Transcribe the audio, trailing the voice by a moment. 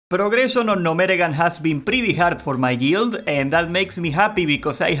Progression on Gnomeregan has been pretty hard for my guild, and that makes me happy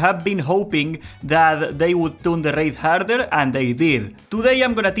because I have been hoping that they would tune the raid harder, and they did. Today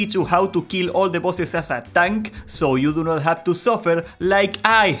I'm gonna teach you how to kill all the bosses as a tank, so you do not have to suffer like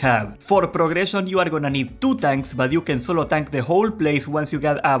I have. For progression you are gonna need 2 tanks, but you can solo tank the whole place once you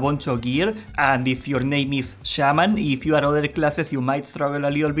get a bunch of gear, and if your name is Shaman, if you are other classes you might struggle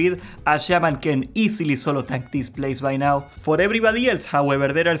a little bit. A Shaman can easily solo tank this place by now. For everybody else, however,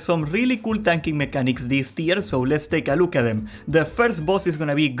 there are some really cool tanking mechanics this tier, so let's take a look at them. The first boss is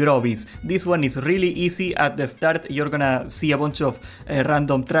gonna be Grobbies. This one is really easy. At the start you're gonna see a bunch of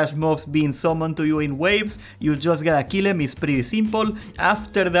random trash mobs being summoned to you in waves. You just gotta kill him, it's pretty simple.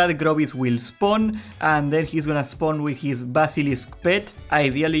 After that Grobbies will spawn, and then he's gonna spawn with his Basilisk pet.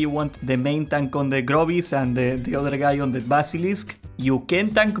 Ideally you want the main tank on the Grobbies and the other guy on the Basilisk. You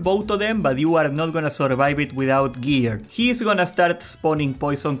can tank both of them, but you are not gonna survive it without gear. He's gonna start spawning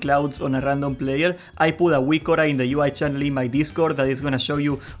poison clouds on a random player. I put a weak aura in the UI channel in my Discord that is gonna show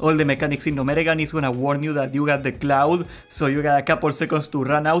you all the mechanics in Gnomeregan. It's gonna warn you that you got the cloud, so you got a couple seconds to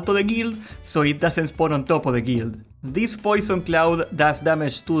run out of the guild, so it doesn't spawn on top of the guild. This poison cloud does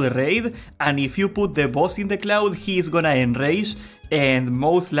damage to the raid, and if you put the boss in the cloud, he's gonna enrage, and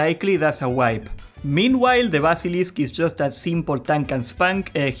most likely that's a wipe. Meanwhile, the Basilisk is just a simple tank and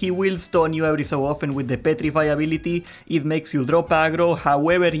spank. He will stun you every so often with the Petrify ability. It makes you drop aggro,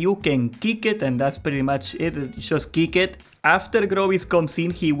 however you can kick it, and that's pretty much it, just kick it. After Grobbies comes in,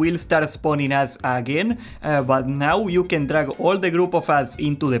 he will start spawning ads again, but now you can drag all the group of ads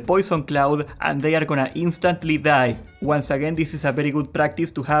into the poison cloud and they are gonna instantly die. Once again, this is a very good practice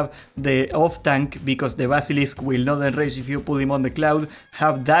to have the off tank, because the Basilisk will not enrage if you put him on the cloud.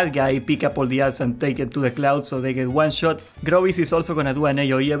 Have that guy pick up all the ads and take it to the cloud so they get one shot. Grobbies is also gonna do an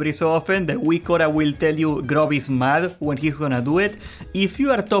AoE every so often. The weak aura will tell you Grobbies mad when he's gonna do it. If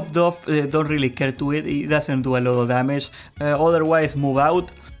you are topped off, don't really care to it, it doesn't do a lot of damage. Otherwise move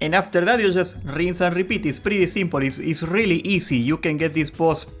out, and after that you just rinse and repeat. It's pretty simple, it's really easy. You can get this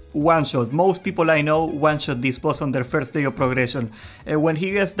boss one shot. Most people I know one shot this boss on their first day of progression. When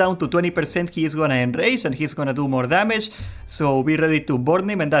he gets down to 20% he is gonna enrage and he's gonna do more damage, so be ready to burn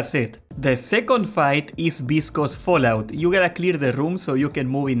him, and that's it. The second fight is Viscous Fallout. You gotta clear the room so you can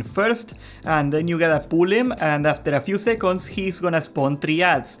move in first, and then you gotta pull him, and after a few seconds he's gonna spawn 3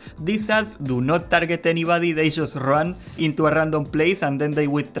 ads. These ads do not target anybody, they just run into a random place and then they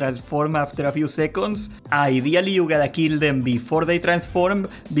will transform after a few seconds. Ideally you gotta kill them before they transform,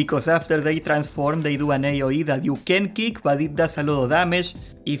 because after they transform they do an AoE that you can kick, but it does a lot of damage.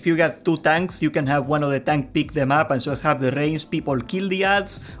 If you got 2 tanks, you can have one of the tank pick them up and just have the ranged people kill the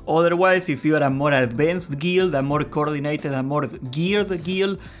ads. Otherwise, if you are a more advanced guild, a more coordinated and more geared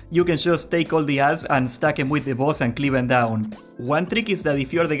guild, you can just take all the ads and stack them with the boss and cleave them down. One trick is that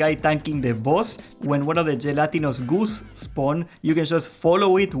if you're the guy tanking the boss, when one of the gelatinous goose spawn, you can just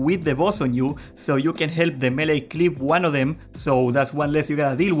follow it with the boss on you, so you can help the melee clip one of them, so that's one less you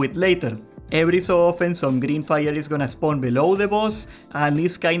gotta deal with later. Every so often some green fire is gonna spawn below the boss, and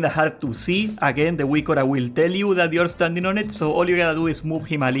it's kinda hard to see. Again, the weak aura will tell you that you're standing on it, so all you gotta do is move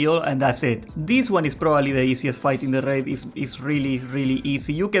him a little and that's it. This one is probably the easiest fight in the raid. It's really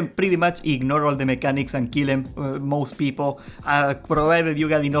easy. You can pretty much ignore all the mechanics and kill him, most people. Provided you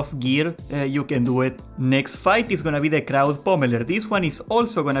got enough gear, you can do it. Next fight is gonna be the Crowd Pommeler. This one is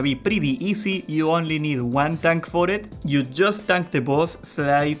also gonna be pretty easy. You only need 1 tank for it. You just tank the boss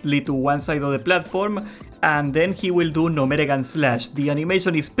slightly to one side of the platform, and then he will do Gnomeregan Slash. The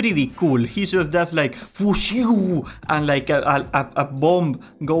animation is pretty cool. He just does like whooshoo, and like a bomb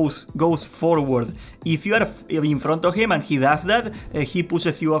goes forward. If you are in front of him and he does that, he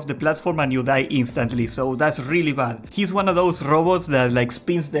pushes you off the platform and you die instantly, so that's really bad. He's one of those robots that like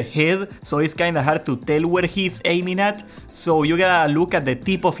spins the head, so it's kinda hard to tell where he's aiming at, so you gotta look at the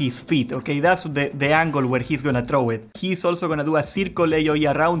tip of his feet, okay? That's the angle where he's gonna throw it. He's also gonna do a circle AoE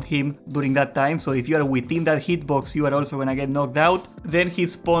around him during that time, so if you are within that hitbox you are also gonna get knocked out. Then he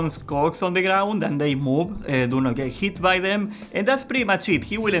spawns cogs on the ground and they move, do not get hit by them, and that's pretty much it.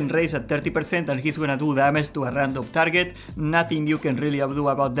 He will enrage at 30% and he's gonna do damage to a random target. Nothing you can really do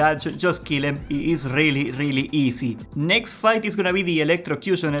about that, just kill him. It is really easy. Next fight is gonna be the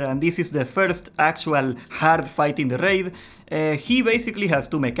Electrocutioner, and this is the first actual hard fight in the raid. He basically has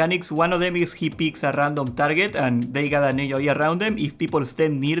two mechanics. One of them is he picks a random target and they got an AoE around them. If people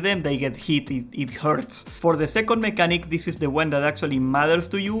stand near them, they get hit, it hurts. For the second mechanic, this is the one that actually matters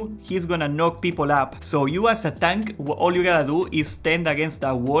to you. He's gonna knock people up. So you as a tank, all you gotta do is stand against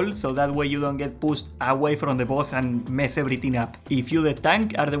a wall, so that way you don't get pushed away from the boss and mess everything up. If you, the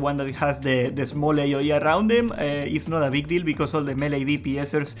tank, are the one that has the small AoE around them, it's not a big deal because all the melee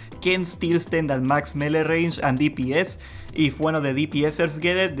DPSers can still stand at max melee range and DPS. If one of the DPSers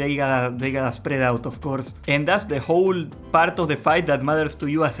get it, they gotta spread out, of course. And that's the whole part of the fight that matters to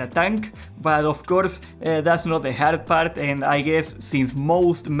you as a tank. But of course, that's not the hard part, and I guess since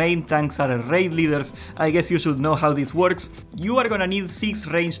most main tanks are raid leaders, I guess you should know how this works. You are gonna need 6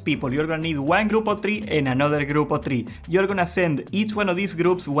 ranged people. You're gonna need one group of 3 and another group of 3. You're gonna send each one of these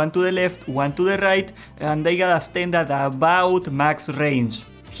groups, one to the left, one to the right, and they gotta stand at about max range.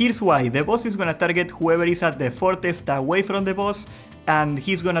 Here's why. The boss is gonna target whoever is at the farthest away from the boss, and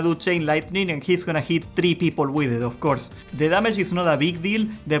he's gonna do chain lightning and he's gonna hit 3 people with it, of course. The damage is not a big deal.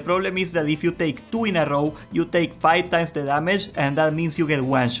 The problem is that if you take 2 in a row, you take 5 times the damage, and that means you get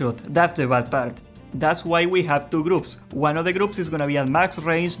one shot. That's the bad part. That's why we have 2 groups. One of the groups is gonna be at max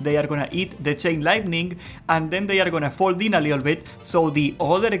range, they are gonna eat the chain lightning, and then they are gonna fold in a little bit so the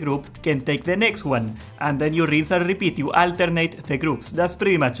other group can take the next one. And then you rinse and repeat, you alternate the groups. That's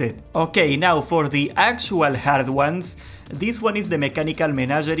pretty much it. Okay, now for the actual hard ones. This one is the mechanical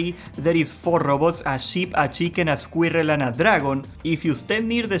menagerie. There is 4 robots, a sheep, a chicken, a squirrel, and a dragon. If you stand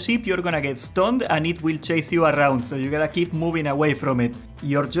near the sheep, you're gonna get stunned and it will chase you around, so you gotta keep moving away from it.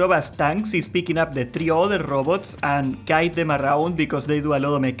 Your job as tanks is picking up the 3 other robots and guide them around because they do a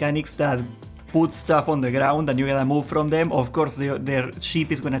lot of mechanics that put stuff on the ground and you gotta move from them. Of course, their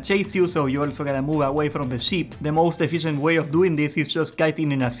sheep is gonna chase you, so you also gotta move away from the sheep. The most efficient way of doing this is just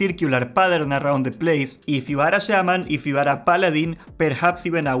kiting in a circular pattern around the place. If you are a shaman, if you are a paladin, perhaps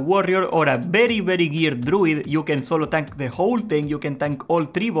even a warrior or a very geared druid, you can solo tank the whole thing, you can tank all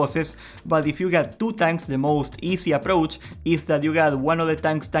 3 bosses. But if you got 2 tanks, the most easy approach is that you got one of the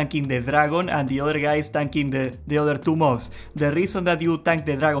tanks tanking the dragon and the other guy is tanking the other 2 mobs. The reason that you tank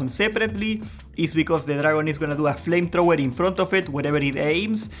the dragon separately is because the dragon is gonna do a flamethrower in front of it wherever it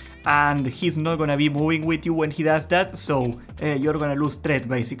aims, and he's not gonna be moving with you when he does that, so you're gonna lose threat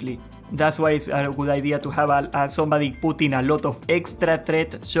basically. That's why it's a good idea to have somebody put in a lot of extra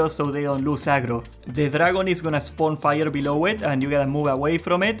threat just so they don't lose aggro. The dragon is gonna spawn fire below it and you gotta move away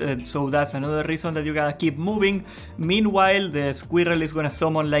from it, so that's another reason that you gotta keep moving. Meanwhile, the squirrel is gonna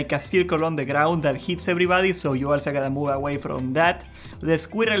summon like a circle on the ground that hits everybody, so you also gotta move away from that. The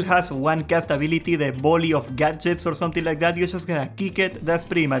squirrel has one cast ability, the volley of gadgets or something like that. You just gotta kick it, that's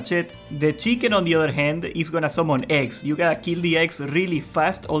pretty much it. The chicken, on the other hand, is gonna summon eggs. You gotta kill the eggs really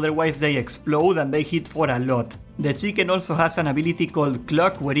fast, otherwise they explode and they hit for a lot. The chicken also has an ability called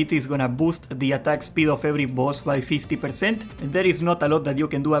Clock, where it is gonna boost the attack speed of every boss by 50%. And there is not a lot that you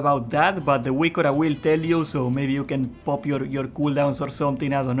can do about that, but the Wikora will tell you, so maybe you can pop your cooldowns or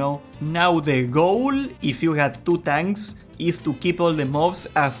something, I don't know. Now the goal, if you had 2 tanks, is to keep all the mobs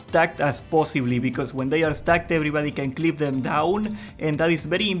as stacked as possibly, because when they are stacked everybody can clip them down, and that is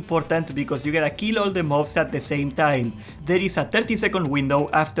very important because you gotta kill all the mobs at the same time. There is a 30-second window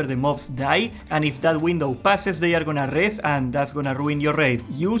after the mobs die, and if that window passes they are gonna rest and that's gonna ruin your raid.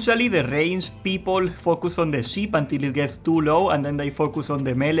 Usually the ranged people focus on the sheep until it gets too low and then they focus on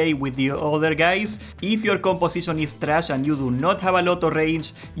the melee with the other guys. If your composition is trash and you do not have a lot of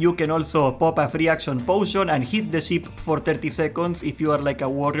range, you can also pop a free action potion and hit the sheep for 30 seconds. If you are like a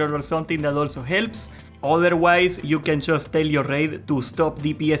warrior or something, that also helps. Otherwise, you can just tell your raid to stop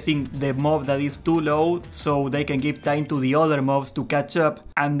DPSing the mob that is too low so they can give time to the other mobs to catch up,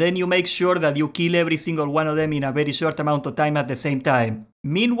 and then you make sure that you kill every single one of them in a very short amount of time at the same time.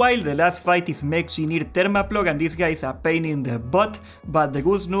 Meanwhile, the last fight is Mechgineer Thermaplug, and this guy is a pain in the butt, but the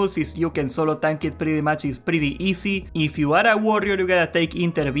good news is you can solo tank it pretty much, it's pretty easy. If you are a warrior, you gotta take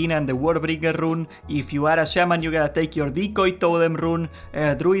Intervene and the Warbringer rune. If you are a shaman, you gotta take your Decoy Totem rune.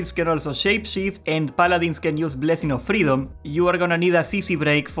 Druids can also shapeshift, and paladins can use Blessing of Freedom. You are gonna need a CC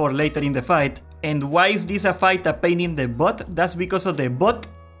break for later in the fight. And why is this a fight a pain in the butt? That's because of the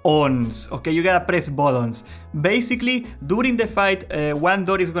buttons. Okay, you gotta press buttons. Basically, during the fight, one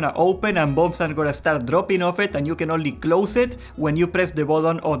door is gonna open and bombs are gonna start dropping off it, and you can only close it when you press the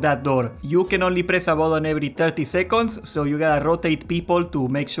button of that door. You can only press a button every 30 seconds, so you gotta rotate people to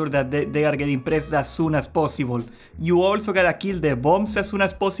make sure that they are getting pressed as soon as possible. You also gotta kill the bombs as soon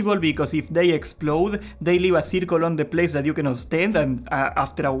as possible, because if they explode, they leave a circle on the place that you cannot stand, and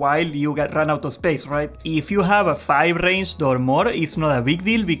after a while you run out of space, right? If you have a 5 ranged or more, it's not a big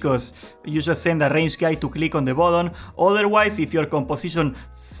deal, because you just send a ranged guy to click on the button. Otherwise, if your composition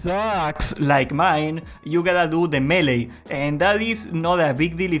sucks like mine, you gotta do the melee. And that is not a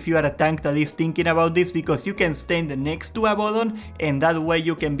big deal if you are a tank that is thinking about this, because you can stand next to a button and that way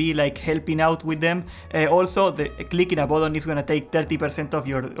you can be like helping out with them. Also, clicking a button is gonna take 30% of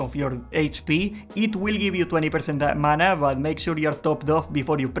your HP. It will give you 20% mana, but make sure you're topped off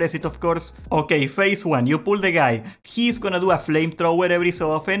before you press it, of course. Okay, phase 1, you pull the guy. He's gonna do a flamethrower every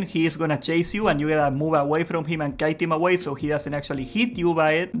so often. He is gonna chase you and you gotta move away from him and kite him away so he doesn't actually hit you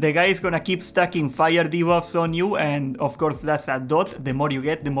by it. The guy is gonna keep stacking fire debuffs on you, and of course that's a dot. The more you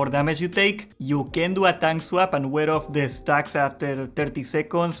get, the more damage you take. You can do a tank swap and wear off the stacks after 30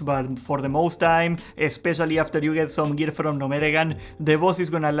 seconds, but for the most time, especially after you get some gear from Gnomeregan, the boss is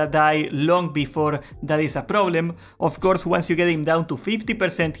gonna die long before that is a problem. Of course, once you get him down to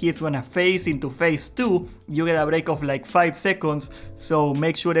 50%, he's gonna phase into phase 2. You get a break of like 5 seconds, so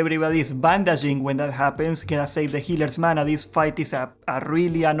make sure everybody is bandaging when that happens. Gotta save the healer's mana. This fight is a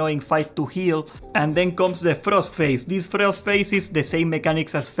really annoying fight to heal. And then comes the frost phase. This frost phase is the same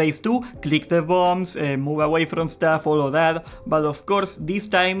mechanics as phase 2. Click the bombs, move away from stuff, all of that. But of course, this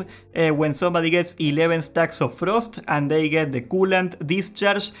time, when somebody gets 11 stacks of frost and they get the coolant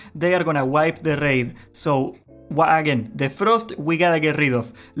discharge, they are gonna wipe the raid. So again, the frost we gotta get rid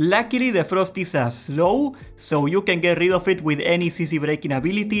of. Luckily, the frost is a slow, so you can get rid of it with any CC breaking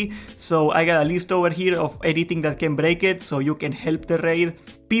ability. So I got a list over here of anything that can break it, so you can help the raid.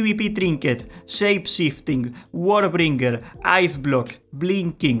 PvP Trinket, Shape Shifting, Warbringer, Ice Block,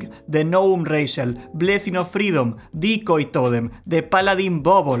 Blinking, the Gnome Racial, Blessing of Freedom, Decoy Totem, the Paladin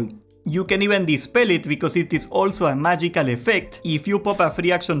Bubble. You can even dispel it because it is also a magical effect. If you pop a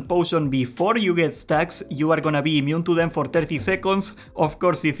free action potion before you get stacks, you are gonna be immune to them for 30 seconds. Of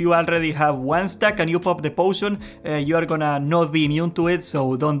course, if you already have 1 stack and you pop the potion, you are gonna not be immune to it,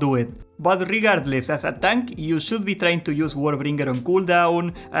 so don't do it. But regardless, as a tank, you should be trying to use Warbringer on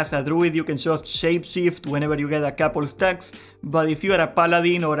cooldown. As a druid, you can just shapeshift whenever you get a couple stacks. But if you are a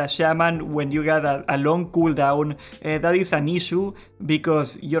paladin or a shaman, when you get a long cooldown, that is an issue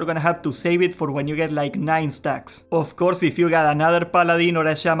because you're gonna have to save it for when you get like 9 stacks. Of course, if you got another paladin or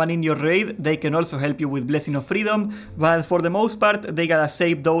a shaman in your raid, they can also help you with Blessing of Freedom. But for the most part, they gotta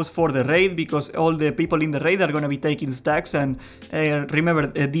save those for the raid because all the people in the raid are gonna be taking stacks. And remember,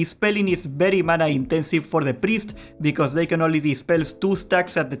 dispelling is very mana intensive for the priest because they can only dispel 2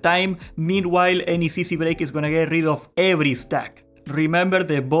 stacks at the time. Meanwhile, any CC break is gonna get rid of every stack. Remember,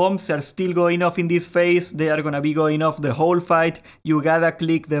 the bombs are still going off in this phase. They are gonna be going off the whole fight. You gotta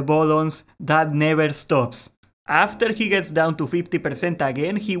click the buttons. That never stops. After he gets down to 50%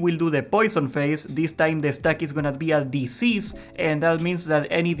 again, he will do the poison phase. This time the stack is gonna be a disease, and that means that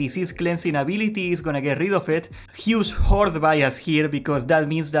any disease cleansing ability is gonna get rid of it. Huge horde bias here because that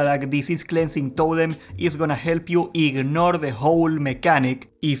means that a disease cleansing totem is gonna help you ignore the whole mechanic.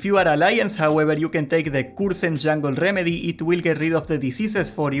 If you are Alliance, however, you can take the Cursen Jungle Remedy. It will get rid of the diseases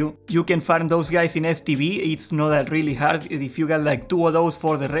for you. You can farm those guys in STB. It's not that really hard. If you got like 2 of those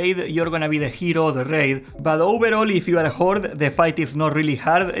for the raid, you're gonna be the hero of the raid. But overall, if you are a Horde, the fight is not really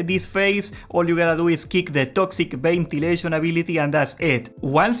hard at this phase. All you gotta do is kick the Toxic Ventilation ability and that's it.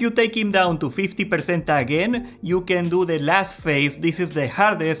 Once you take him down to 50% again, you can do the last phase. This is the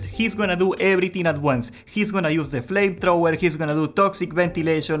hardest. He's gonna do everything at once. He's gonna use the Flamethrower, he's gonna do Toxic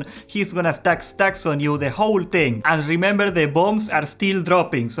Ventilation, he's gonna stack stacks on you, the whole thing. And remember, the bombs are still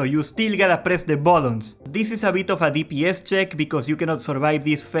dropping, so you still gotta press the buttons. This is a bit of a DPS check because you cannot survive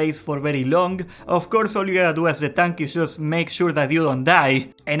this phase for very long. Of course, all you gotta do as the tank is just make sure that you don't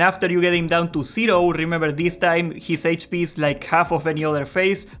die. And after you get him down to 0, remember this time his HP is like half of any other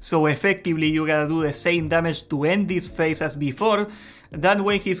phase, so effectively you gotta do the same damage to end this phase as before. That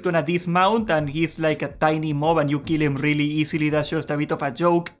way he's gonna dismount and he's like a tiny mob and you kill him really easily. That's just a bit of a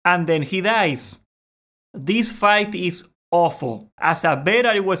joke. And then he dies. This fight is awful. As a vet,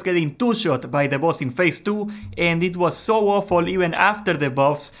 I was getting 2-shot by the boss in phase 2 and it was so awful even after the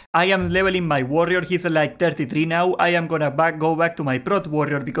buffs. I am leveling my warrior, he's like 33 now. I am gonna go back to my prot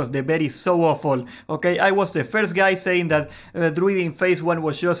warrior because the vet is so awful. Okay, I was the first guy saying that druid in phase 1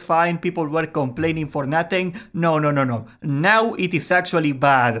 was just fine, people were complaining for nothing. No. Now it is actually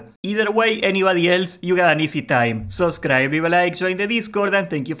bad. Either way, anybody else, you got an easy time. Subscribe, leave a like, join the Discord, and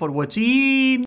thank you for watching.